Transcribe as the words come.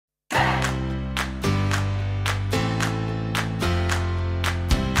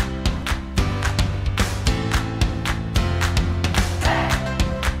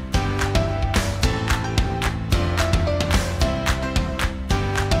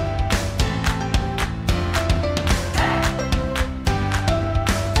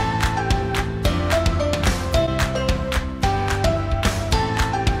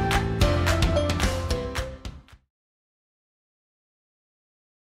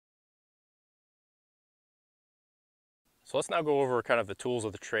So let's now go over kind of the tools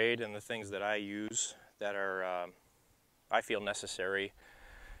of the trade and the things that I use that are, I feel necessary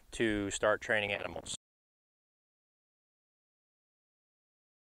to start training animals.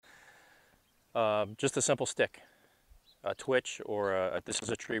 Just a simple stick, a twitch, or this is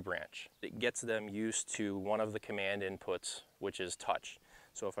a tree branch. It gets them used to one of the command inputs, which is touch.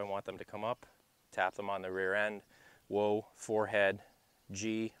 So if I want them to come up, tap them on the rear end, whoa, forehead,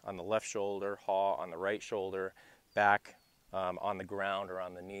 G on the left shoulder, haw on the right shoulder, back on the ground or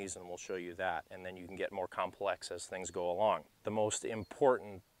on the knees, and we'll show you that. And then you can get more complex as things go along. The most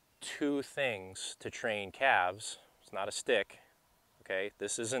important two things to train calves, it's not a stick, okay?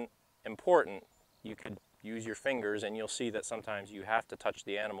 This isn't important. You could use your fingers and you'll see that sometimes you have to touch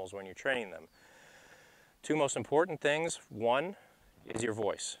the animals when you're training them. Two most important things, one is your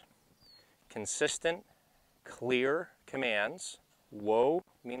voice. Consistent, clear commands. Whoa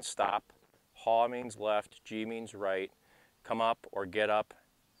means stop, haw means left, G means right, come up or get up,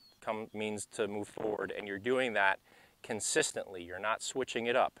 come means to move forward, and you're doing that consistently. You're not switching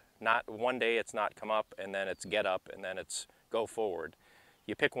it up. Not one day it's not come up and then it's get up and then it's go forward.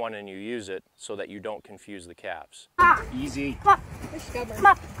 You pick one and you use it so that you don't confuse the calves. Easy. Come up. They're stubborn. Come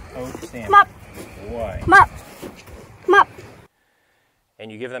up. Oh, stand. Come up. Why? Come up. Come up.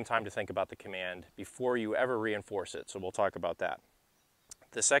 And you give them time to think about the command before you ever reinforce it, so we'll talk about that.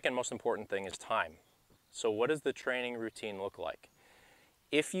 The second most important thing is time. So what does the training routine look like?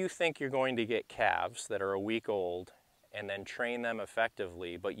 If you think you're going to get calves that are a week old and then train them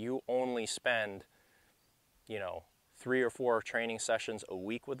effectively, but you only spend, 3 or 4 training sessions a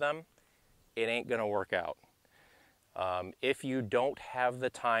week with them, it ain't gonna work out. If you don't have the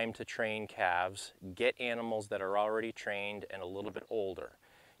time to train calves, get animals that are already trained and a little bit older.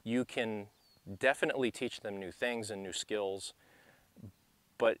 You can definitely teach them new things and new skills,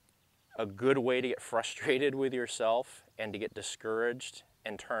 but a good way to get frustrated with yourself and to get discouraged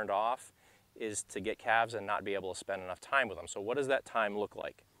and turned off is to get calves and not be able to spend enough time with them. So what does that time look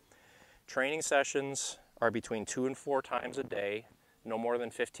like? Training sessions are between 2 and 4 times a day, no more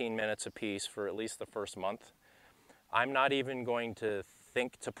than 15 minutes apiece for at least the first month. I'm not even going to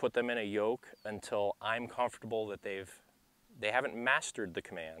think to put them in a yoke until I'm comfortable that they haven't mastered the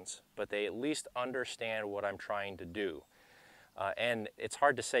commands, but they at least understand what I'm trying to do. And it's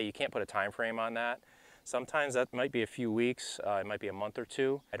hard to say, you can't put a time frame on that. Sometimes that might be a few weeks, it might be a month or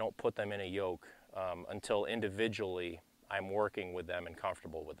two. I don't put them in a yoke until individually I'm working with them and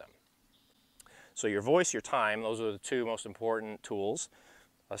comfortable with them. So your voice, your time, those are the two most important tools.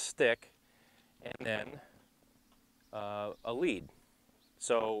 A stick and then a lead.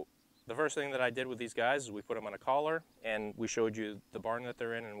 So the first thing that I did with these guys is we put them on a collar and we showed you the barn that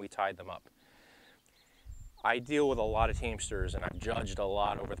they're in and we tied them up. I deal with a lot of teamsters and I've judged a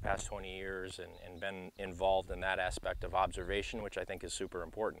lot over the past 20 years and been involved in that aspect of observation, which I think is super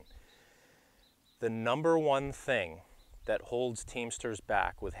important. The number one thing that holds teamsters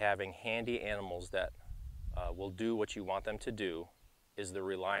back with having handy animals that will do what you want them to do is the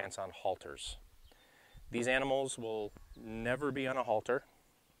reliance on halters. These animals will never be on a halter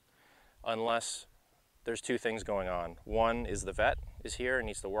unless there's two things going on. One is the vet is here and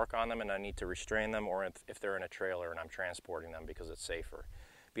needs to work on them and I need to restrain them, or if they're in a trailer and I'm transporting them because it's safer.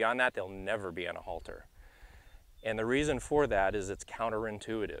 Beyond that, they'll never be on a halter. And the reason for that is it's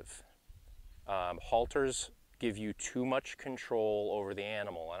counterintuitive. Halters give you too much control over the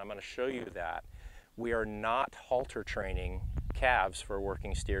animal, and I'm going to show you that. We are not halter training calves for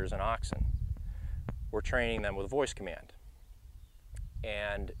working steers and oxen. We're training them with voice command.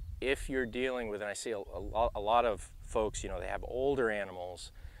 And if you're dealing with, and I see a lot of folks, they have older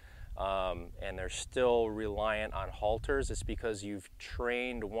animals and they're still reliant on halters, it's because you've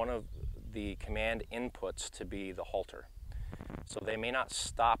trained one of the command inputs to be the halter. So they may not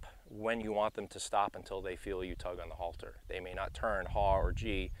stop when you want them to stop until they feel you tug on the halter. They may not turn haw or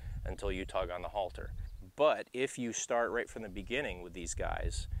G until you tug on the halter. But if you start right from the beginning with these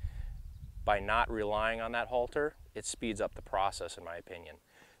guys, by not relying on that halter, it speeds up the process, in my opinion.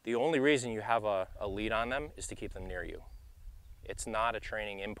 The only reason you have a lead on them is to keep them near you. It's not a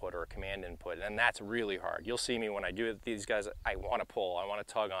training input or a command input, and that's really hard. You'll see me when I do it, these guys, I want to pull, I want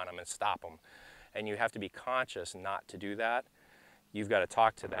to tug on them and stop them. And you have to be conscious not to do that. You've got to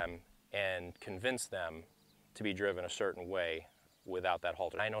talk to them and convince them to be driven a certain way without that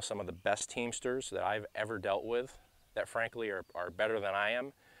halter. I know some of the best teamsters that I've ever dealt with that frankly are better than I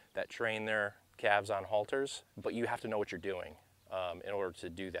am, that train their calves on halters, but you have to know what you're doing in order to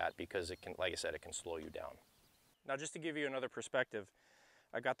do that, because it can, like I said, it can slow you down. Now, just to give you another perspective,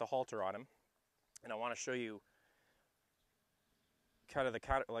 I got the halter on him, and I want to show you kind of the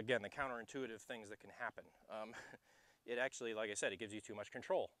counterintuitive things that can happen. it actually, like I said, it gives you too much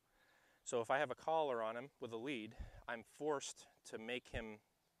control. So if I have a collar on him with a lead, I'm forced to make him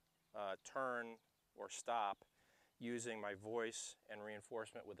turn or stop using my voice and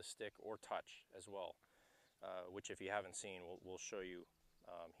reinforcement with a stick or touch as well, which if you haven't seen, we'll show you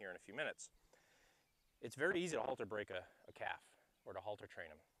here in a few minutes. It's very easy to halter break a calf or to halter train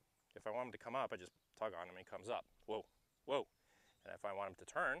him. If I want him to come up, I just tug on him and he comes up. Whoa, whoa. And if I want him to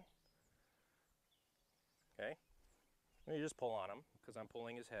turn, okay, you just pull on him because I'm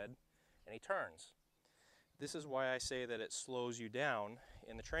pulling his head and he turns. This is why I say that it slows you down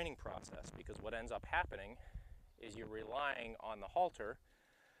in the training process, because what ends up happening is you're relying on the halter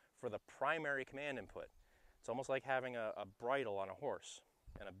for the primary command input. It's almost like having a bridle on a horse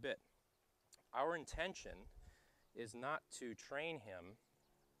and a bit. Our intention is not to train him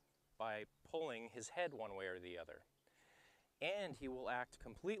by pulling his head one way or the other. And he will act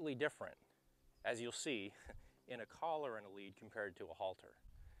completely different, as you'll see, in a collar and a lead compared to a halter.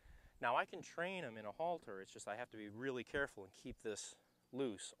 Now I can train him in a halter, it's just I have to be really careful and keep this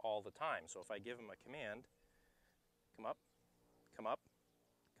loose all the time. So if I give him a command, come up, come up,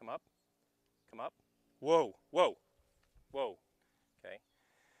 come up, come up, whoa, whoa, whoa, okay?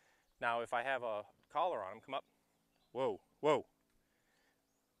 Now if I have a collar on him, come up, whoa, whoa.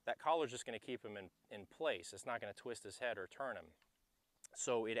 That collar's just going to keep him in place. It's not going to twist his head or turn him.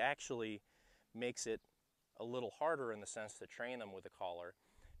 So it actually makes it a little harder in the sense to train them with a collar,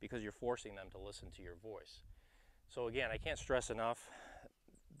 because you're forcing them to listen to your voice. So again, I can't stress enough,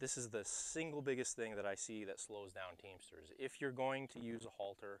 this is the single biggest thing that I see that slows down teamsters. If you're going to use a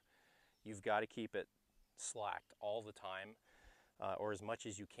halter, you've got to keep it slacked all the time, or as much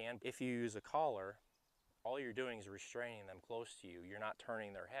as you can. If you use a collar, all you're doing is restraining them close to you. You're not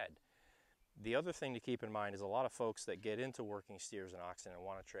turning their head. The other thing to keep in mind is a lot of folks that get into working steers and oxen and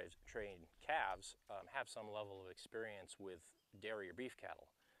want to train calves have some level of experience with dairy or beef cattle.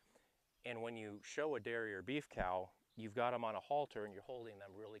 And when you show a dairy or beef cow, you've got them on a halter and you're holding them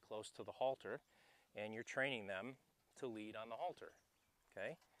really close to the halter and you're training them to lead on the halter,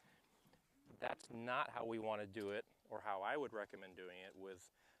 okay? That's not how we want to do it, or how I would recommend doing it with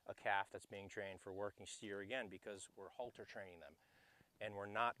a calf that's being trained for working steer, again, because we're halter training them and we're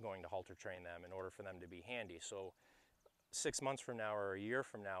not going to halter train them in order for them to be handy. So 6 months from now or a year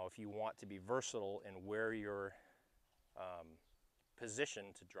from now, if you want to be versatile in where you're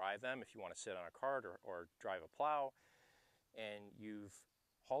positioned to drive them, if you want to sit on a cart or drive a plow, and you've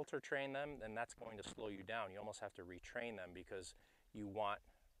halter trained them, then that's going to slow you down. You almost have to retrain them because you want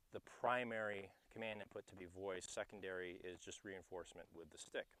the primary command input to be voice. Secondary is just reinforcement with the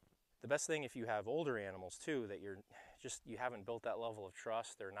stick. The best thing if you have older animals too, that you haven't built that level of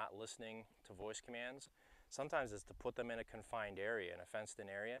trust, they're not listening to voice commands, sometimes it's to put them in a confined area, in a fenced in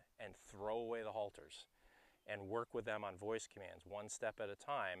area, and throw away the halters and work with them on voice commands one step at a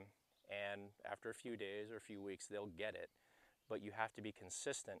time. And after a few days or a few weeks, they'll get it. But you have to be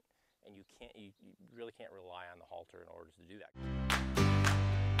consistent, and you really can't rely on the halter in order to do that.